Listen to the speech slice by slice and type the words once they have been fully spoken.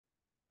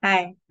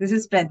Hi, this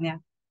is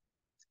Pradnya.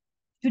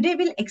 Today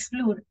we'll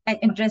explore an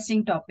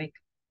interesting topic.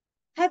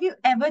 Have you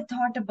ever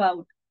thought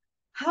about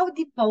how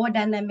the power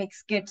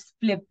dynamics gets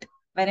flipped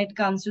when it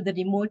comes to the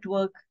remote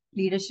work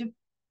leadership?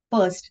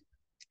 First,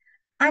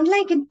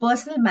 unlike in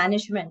personal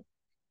management,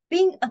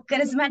 being a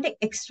charismatic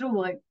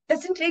extrovert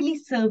doesn't really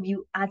serve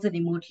you as a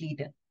remote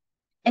leader.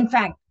 In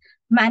fact,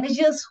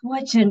 managers who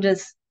are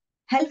generous,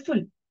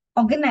 helpful,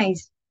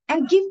 organized,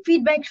 and give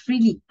feedback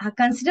freely are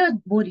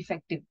considered more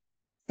effective.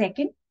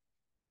 Second,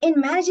 in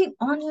managing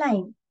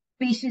online,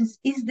 patience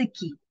is the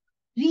key.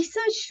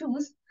 Research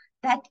shows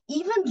that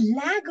even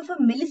lag of a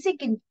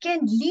millisecond can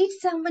lead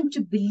someone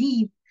to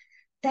believe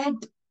that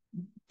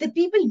the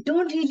people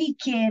don't really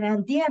care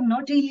and they are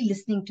not really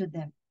listening to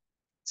them.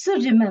 So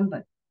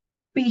remember,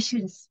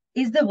 patience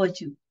is the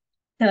virtue.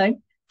 Third,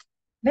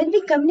 when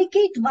we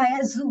communicate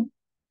via Zoom,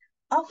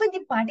 often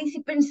the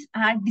participants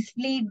are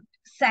displayed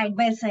side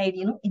by side,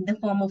 in the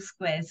form of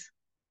squares.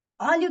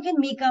 All you can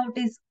make out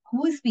is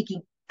who is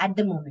speaking at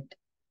the moment.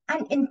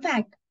 And in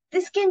fact,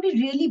 this can be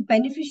really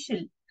beneficial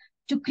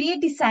to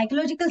create the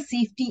psychological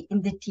safety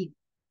in the team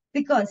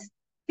because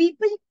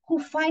people who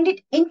find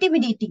it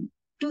intimidating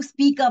to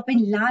speak up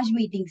in large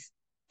meetings,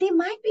 they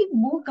might be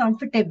more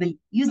comfortable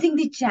using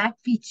the chat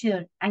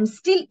feature and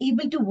still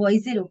able to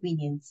voice their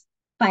opinions.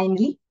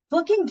 Finally,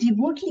 working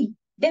remotely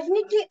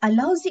definitely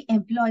allows the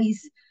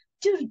employees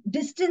to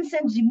distance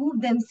and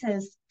remove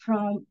themselves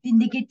from the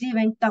negative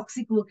and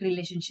toxic work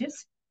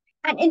relationships.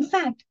 And in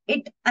fact,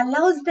 it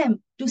allows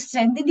them to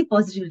strengthen the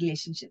positive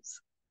relationships.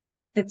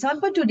 That's all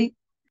for today.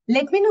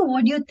 Let me know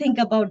what you think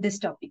about this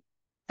topic.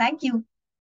 Thank you.